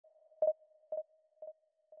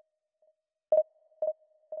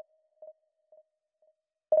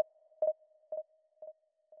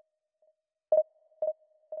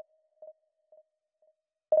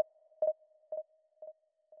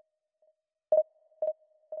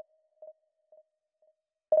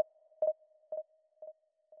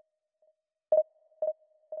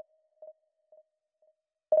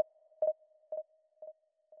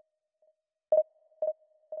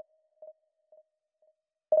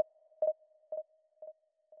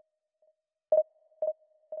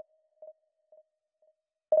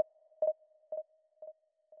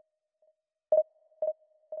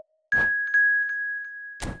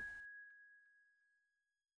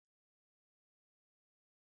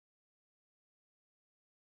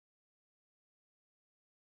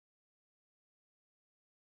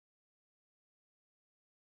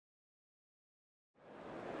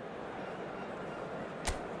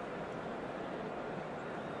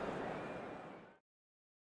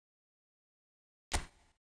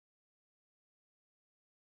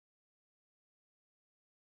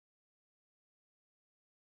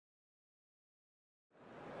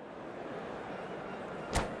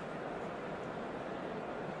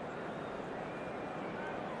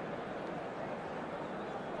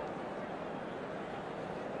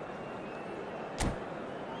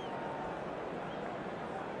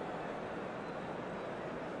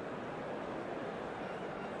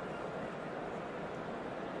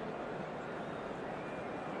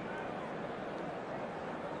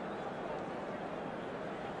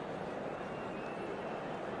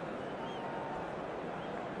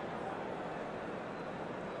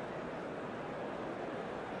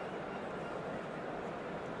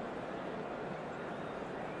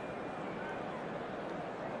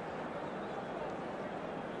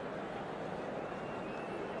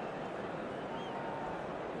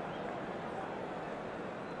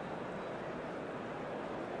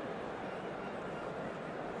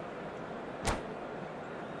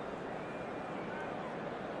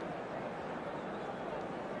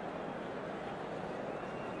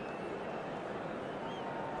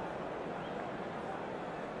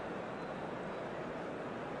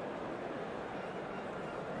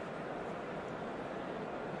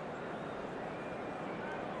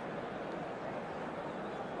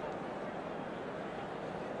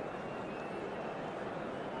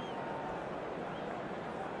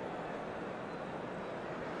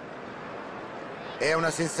È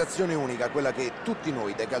una sensazione unica quella che tutti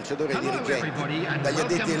noi, dai calciatori ai dirigenti, dagli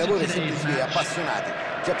addetti ai lavori e semplici appassionati,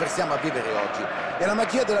 ci apprestiamo a vivere oggi. È la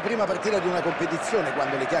magia della prima partita di una competizione,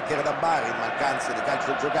 quando le chiacchiere da bar, in mancanza di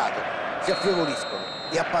calcio giocato, si affievoliscono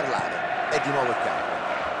e a parlare è di nuovo il campo.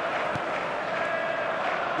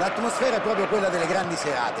 L'atmosfera è proprio quella delle grandi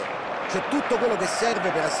serate. C'è tutto quello che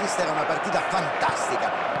serve per assistere a una partita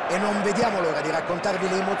fantastica e non vediamo l'ora di raccontarvi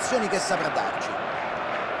le emozioni che saprà darci.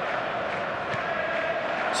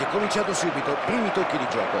 Si è cominciato subito, primi tocchi di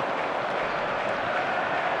gioco.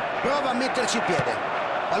 Prova a metterci il piede.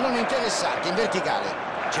 Pallone interessante, in verticale.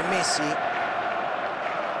 C'è Messi.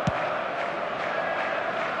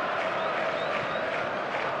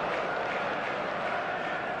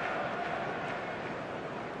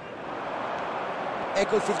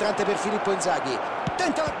 Ecco il filtrante per Filippo Inzaghi.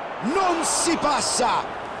 Tenta. Non si passa!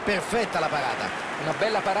 Perfetta la parata. Una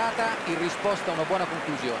bella parata in risposta a una buona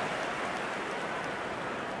conclusione.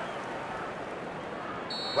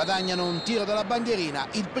 Guadagnano un tiro dalla bandierina,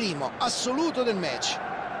 il primo assoluto del match.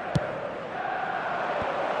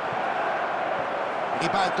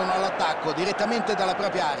 Ripartono all'attacco direttamente dalla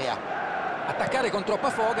propria area. Attaccare con troppa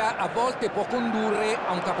foga a volte può condurre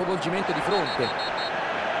a un capovolgimento di fronte.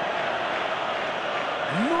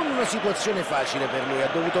 Non una situazione facile per lui, ha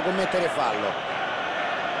dovuto commettere fallo.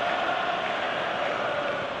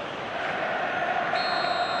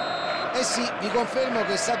 Eh sì, vi confermo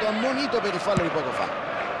che è stato ammonito per il fallo di poco fa.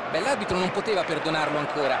 Beh, l'arbitro non poteva perdonarlo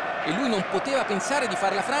ancora e lui non poteva pensare di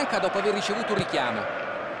farla franca dopo aver ricevuto un richiamo.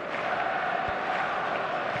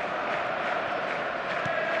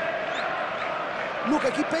 Luca,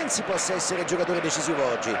 chi pensi possa essere il giocatore decisivo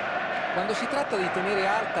oggi? Quando si tratta di tenere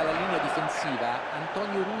alta la linea difensiva,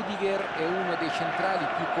 Antonio Rudiger è uno dei centrali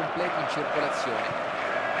più completi in circolazione.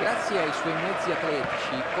 Grazie ai suoi mezzi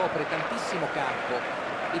atletici copre tantissimo campo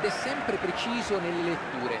ed è sempre preciso nelle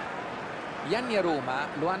letture. Gli anni a Roma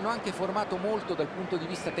lo hanno anche formato molto dal punto di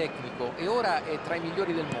vista tecnico e ora è tra i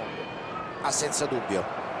migliori del mondo. Ah, senza dubbio.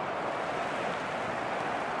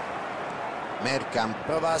 Mercamp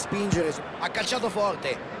prova a spingere, ha calciato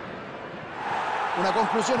forte. Una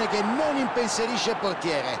conclusione che non impensierisce il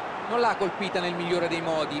portiere. Non l'ha colpita nel migliore dei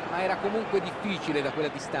modi, ma era comunque difficile da quella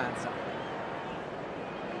distanza.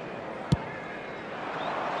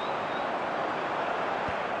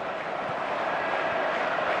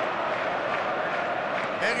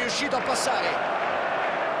 È riuscito a passare.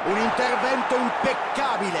 Un intervento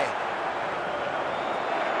impeccabile.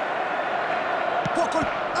 Può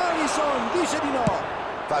Alisson dice di no.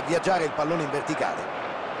 Fa viaggiare il pallone in verticale.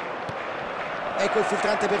 Ecco il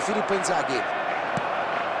filtrante per Filippo Inzaghi.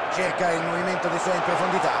 Cerca il movimento dei suoi in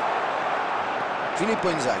profondità. Filippo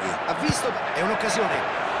Inzaghi ha visto, è un'occasione.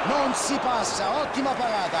 Non si passa, ottima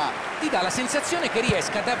parata. Ti dà la sensazione che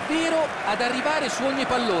riesca davvero ad arrivare su ogni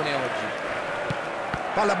pallone oggi.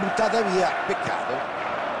 Palla buttata via, peccato.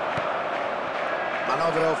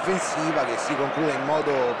 Manovra offensiva che si conclude in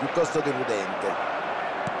modo piuttosto deludente.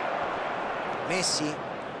 Messi.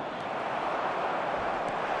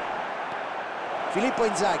 Filippo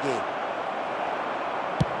Inzaghi.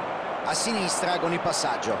 A sinistra con il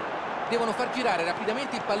passaggio. Devono far girare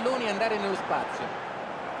rapidamente il pallone e andare nello spazio.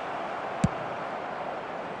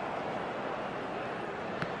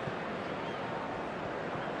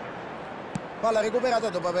 Palla recuperata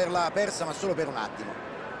dopo averla persa, ma solo per un attimo.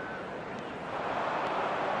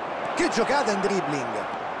 Che giocata in dribbling!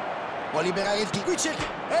 Può liberare il tiro. Qui c'è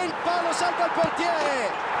e il palo salta al portiere!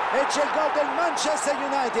 E c'è il gol del Manchester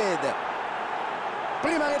United!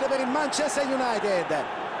 Prima rete per il Manchester United.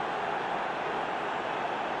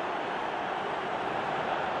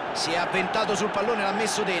 Si è avventato sul pallone e l'ha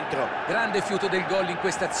messo dentro. Grande fiuto del gol in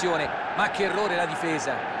questa azione, ma che errore la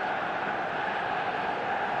difesa.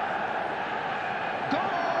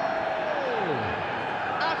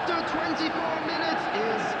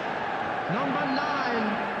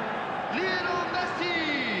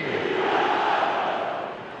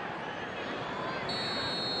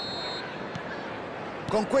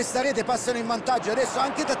 Con questa rete passano in vantaggio, adesso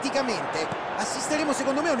anche tatticamente assisteremo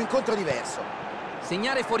secondo me a un incontro diverso.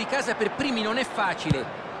 Segnare fuori casa per primi non è facile,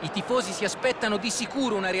 i tifosi si aspettano di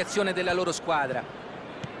sicuro una reazione della loro squadra.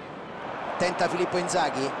 Tenta Filippo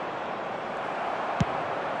Inzaghi,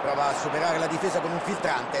 prova a superare la difesa con un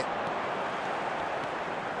filtrante.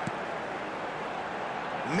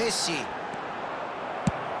 Messi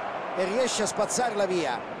e riesce a spazzarla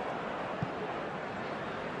via.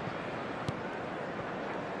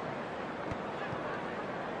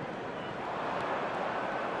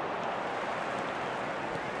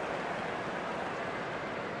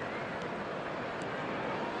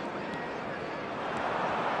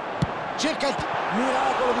 cerca il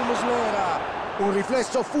miracolo di Muslera, un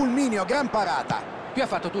riflesso fulmineo, gran parata. Qui ha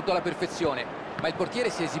fatto tutto alla perfezione, ma il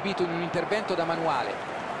portiere si è esibito in un intervento da manuale.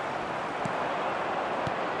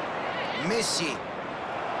 Messi,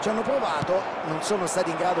 ci hanno provato, non sono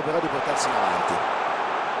stati in grado però di portarsi in avanti.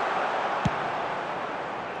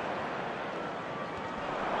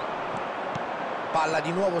 Palla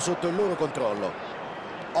di nuovo sotto il loro controllo.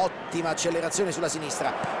 Ottima accelerazione sulla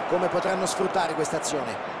sinistra. Come potranno sfruttare questa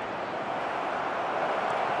azione?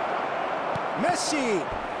 Messi,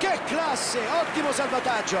 che classe, ottimo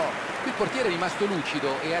salvataggio. Il portiere è rimasto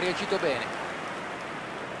lucido e ha reagito bene.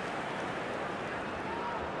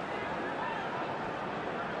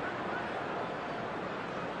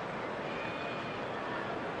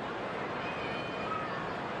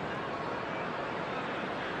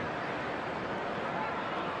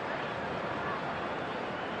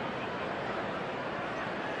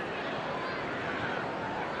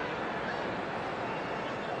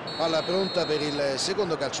 Palla pronta per il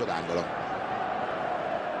secondo calcio d'angolo.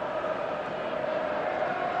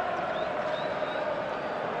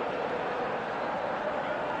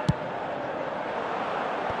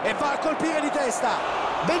 E va a colpire di testa.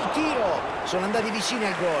 Bel tiro, sono andati vicini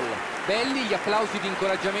al gol. Belli gli applausi di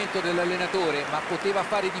incoraggiamento dell'allenatore, ma poteva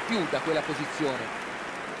fare di più da quella posizione.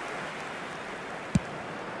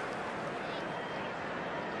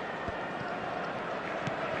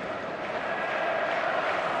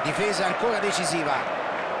 Difesa ancora decisiva.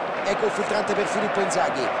 Ecco il filtrante per Filippo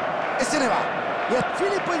Inzaghi. E se ne va.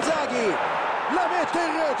 Filippo Inzaghi la mette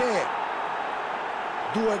in rete.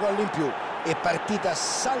 2 gol in più e partita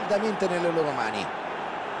saldamente nelle loro mani.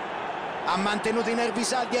 Ha mantenuto i nervi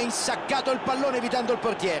saldi, ha insaccato il pallone evitando il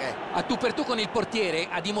portiere. A tu per tu con il portiere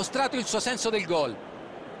ha dimostrato il suo senso del gol.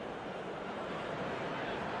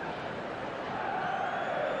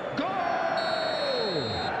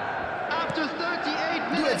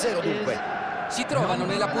 2-0 dunque. Si trovano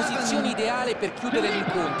nella posizione ideale per chiudere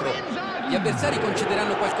l'incontro. Gli avversari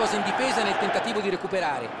concederanno qualcosa in difesa nel tentativo di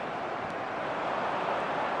recuperare.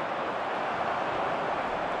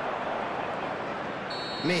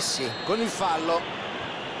 Messi con il fallo.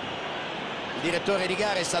 Il direttore di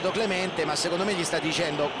gara è stato clemente, ma secondo me gli sta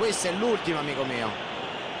dicendo: questo è l'ultimo, amico mio.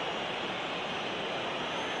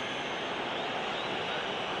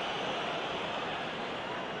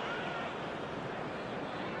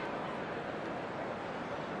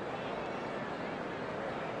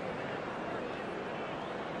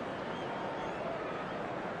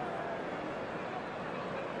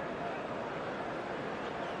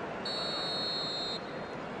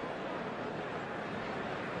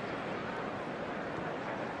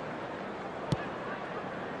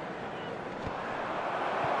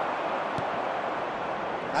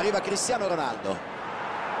 Arriva Cristiano Ronaldo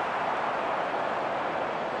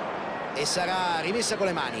e sarà rimessa con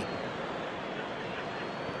le mani.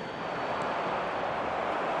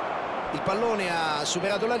 Il pallone ha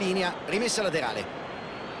superato la linea, rimessa laterale.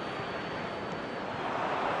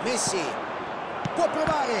 Messi può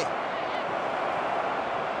provare,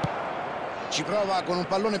 ci prova con un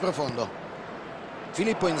pallone profondo.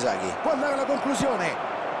 Filippo Inzaghi può andare alla conclusione.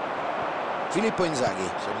 Filippo Inzaghi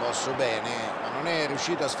si è mosso bene, ma non è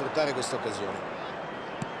riuscito a sfruttare questa occasione.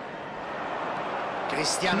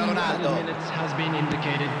 Cristiano Ronaldo.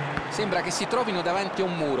 Sembra che si trovino davanti a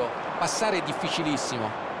un muro. Passare è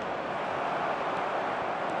difficilissimo.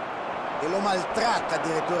 E lo maltratta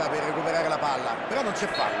addirittura per recuperare la palla, però non c'è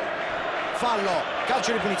fallo. Fallo,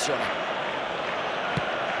 calcio di punizione.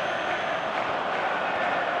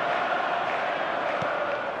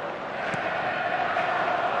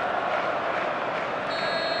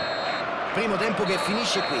 Primo tempo che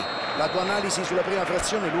finisce qui. La tua analisi sulla prima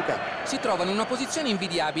frazione, Luca? Si trovano in una posizione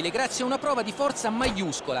invidiabile grazie a una prova di forza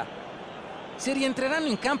maiuscola. Se rientreranno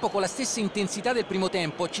in campo con la stessa intensità del primo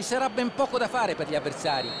tempo, ci sarà ben poco da fare per gli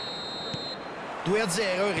avversari.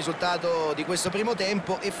 2-0 il risultato di questo primo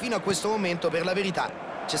tempo e fino a questo momento, per la verità,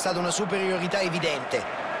 c'è stata una superiorità evidente.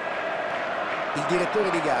 Il direttore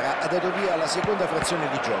di gara ha dato via alla seconda frazione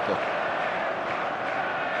di gioco.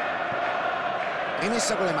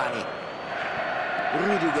 Rimessa con le mani.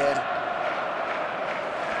 Rudiger.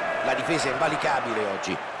 La difesa è invalicabile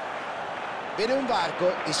oggi. Vede un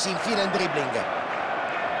varco e si infila in dribbling.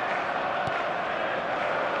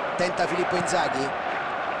 Tenta Filippo Inzaghi.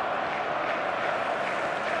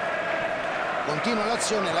 Continua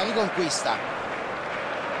l'azione, la riconquista.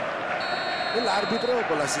 E l'arbitro,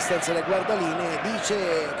 con l'assistenza del guardalinee,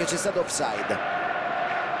 dice che c'è stato offside.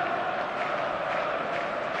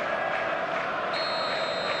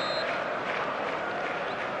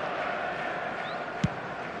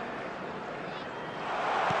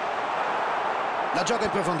 La gioca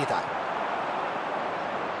in profondità.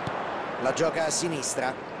 La gioca a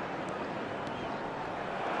sinistra.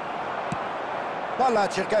 Palla a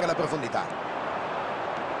cercare la profondità.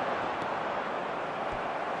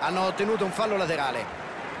 Hanno ottenuto un fallo laterale.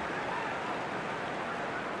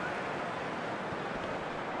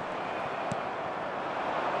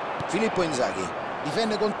 Filippo Inzaghi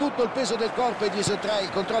difende con tutto il peso del corpo e gli sottrae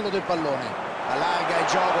il controllo del pallone. Allarga il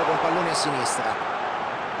gioco con pallone a sinistra.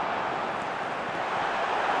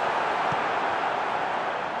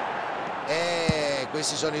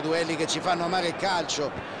 Questi sono i duelli che ci fanno amare il calcio.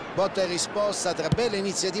 Botta e risposta tra bella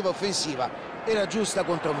iniziativa offensiva e la giusta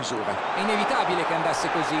contromisura. È inevitabile che andasse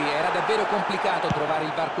così, era davvero complicato trovare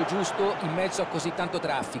il varco giusto in mezzo a così tanto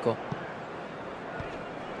traffico.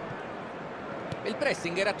 Il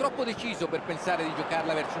pressing era troppo deciso per pensare di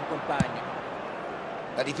giocarla verso un compagno.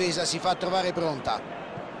 La difesa si fa trovare pronta.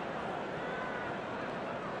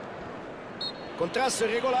 Contrasto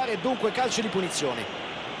irregolare e dunque calcio di punizione.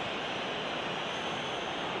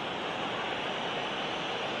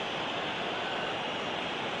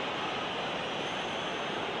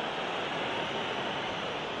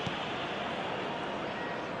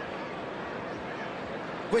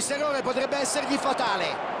 Questo errore potrebbe essergli fatale.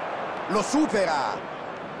 Lo supera.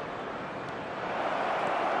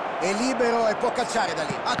 È libero e può calciare da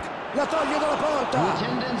lì. La toglie dalla porta.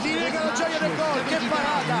 Gli lega la gioia del gol. Che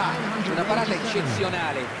parata! Una parata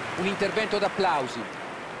eccezionale. Un intervento d'applausi.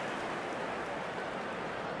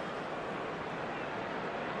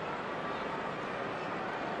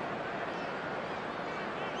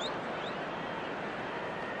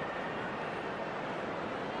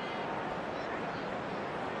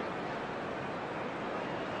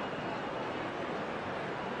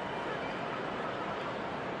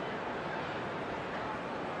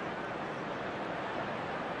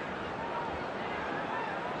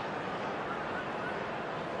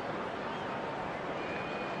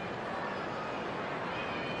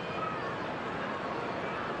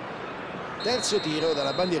 Terzo tiro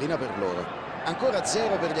dalla bandierina per loro. Ancora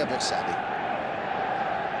 0 per gli avversari.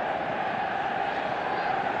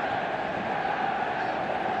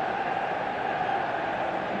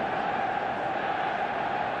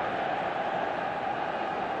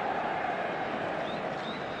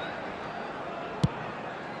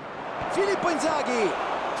 Filippo Inzaghi,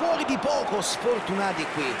 fuori di poco, sfortunati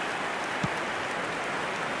qui.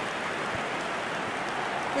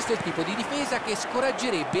 Questo è il tipo di difesa che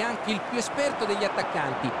scoraggerebbe anche il più esperto degli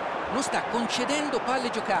attaccanti. Non sta concedendo palle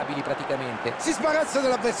giocabili praticamente. Si sbarazza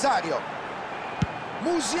dell'avversario.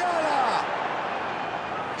 Musiala!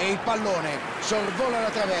 E il pallone sorvola la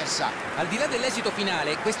traversa. Al di là dell'esito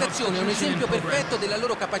finale, questa azione è un esempio perfetto della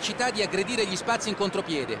loro capacità di aggredire gli spazi in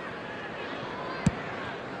contropiede.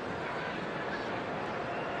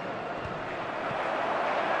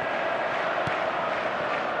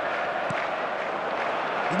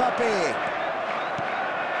 Mbappé.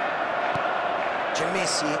 C'è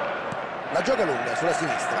Messi. La gioca lunga sulla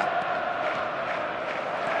sinistra.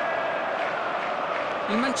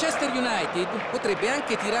 Il Manchester United potrebbe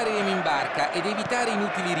anche tirare remi in barca ed evitare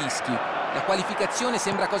inutili rischi. La qualificazione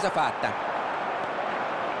sembra cosa fatta.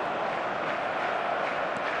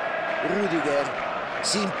 Rudiger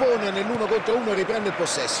si impone nell'1 contro 1 e riprende il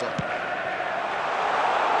possesso.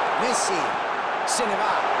 Messi se ne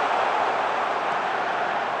va.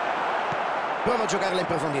 Prova a giocarla in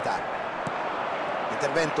profondità.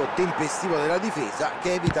 Intervento tempestivo della difesa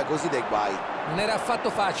che evita così dei guai. Non era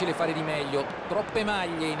affatto facile fare di meglio. Troppe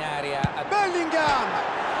maglie in area. Bellingham!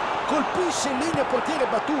 Colpisce in linea portiere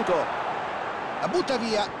battuto. La butta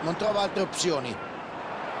via, non trova altre opzioni.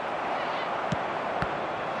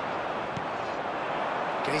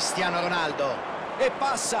 Cristiano Ronaldo. E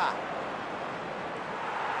passa.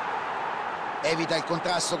 Evita il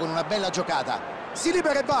contrasto con una bella giocata. Si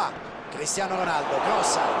libera e va. Cristiano Ronaldo,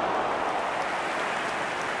 crossa.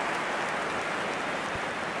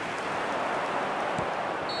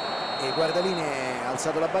 E il guardaline ha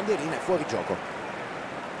alzato la bandierina e fuori gioco.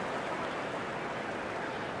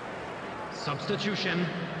 Substitution.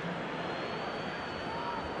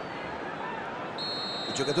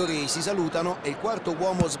 I giocatori si salutano e il quarto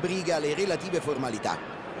uomo sbriga le relative formalità.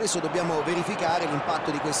 Adesso dobbiamo verificare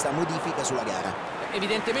l'impatto di questa modifica sulla gara.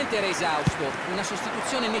 Evidentemente era esausto, una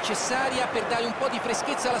sostituzione necessaria per dare un po' di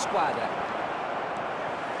freschezza alla squadra.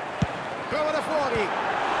 Prova da fuori,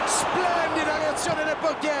 splendida reazione del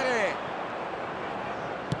portiere.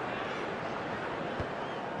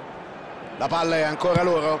 La palla è ancora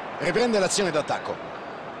loro, riprende l'azione d'attacco.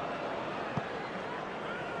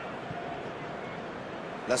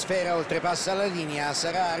 La sfera oltrepassa la linea,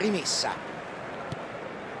 sarà rimessa.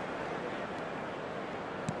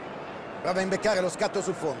 Prova a imbeccare lo scatto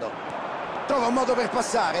sul fondo. Trova un modo per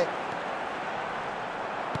passare.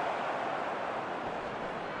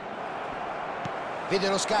 Vede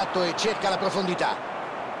lo scatto e cerca la profondità.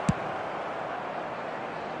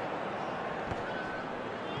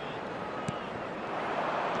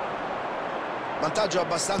 Vantaggio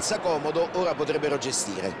abbastanza comodo, ora potrebbero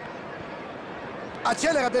gestire.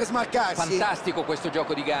 Accelera per smarcarsi. Fantastico questo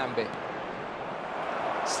gioco di gambe.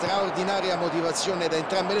 Straordinaria motivazione da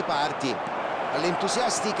entrambe le parti.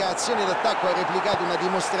 All'entusiastica azione d'attacco ha replicato una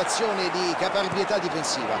dimostrazione di caparbietà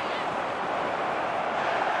difensiva.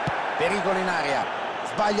 Pericolo in area.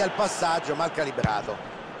 Sbaglia il passaggio, mal calibrato.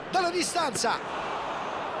 Dalla distanza.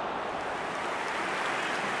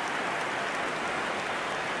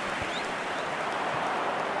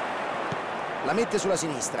 La mette sulla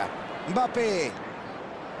sinistra. Mbappé.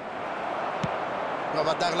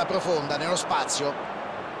 Prova a darla profonda nello spazio.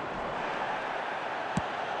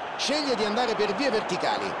 Sceglie di andare per vie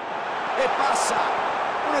verticali. E passa.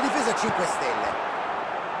 Una difesa a 5 stelle.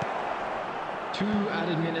 2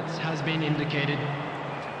 added minutes has been indicated.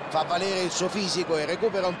 Fa valere il suo fisico e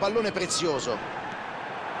recupera un pallone prezioso.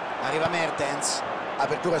 Arriva Mertens.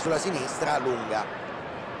 Apertura sulla sinistra, lunga.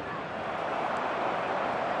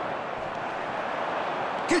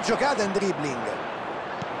 Che giocata in dribbling.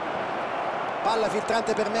 Palla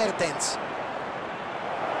filtrante per Mertens.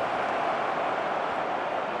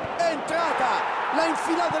 È entrata! L'ha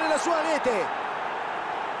infilata nella sua rete!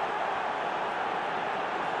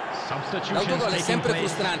 L'autogol è sempre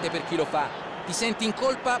frustrante per chi lo fa. Ti senti in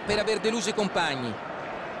colpa per aver deluso i compagni.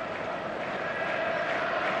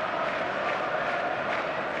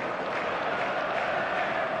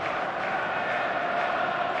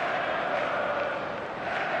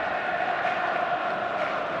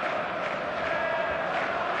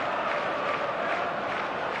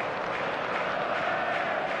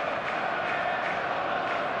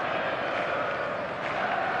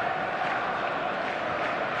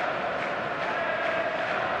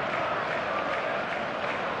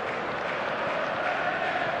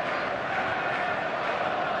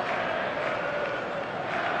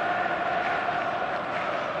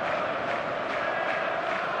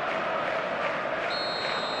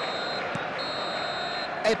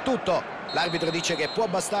 È tutto. L'arbitro dice che può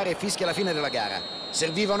bastare e fischia la fine della gara.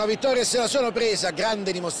 Serviva una vittoria e se la sono presa.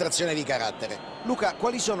 Grande dimostrazione di carattere. Luca,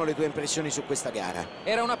 quali sono le tue impressioni su questa gara?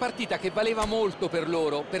 Era una partita che valeva molto per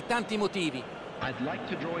loro, per tanti motivi.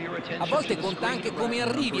 A volte conta anche come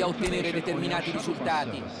arrivi a ottenere determinati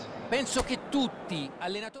risultati. Penso che tutti,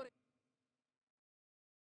 allenatori...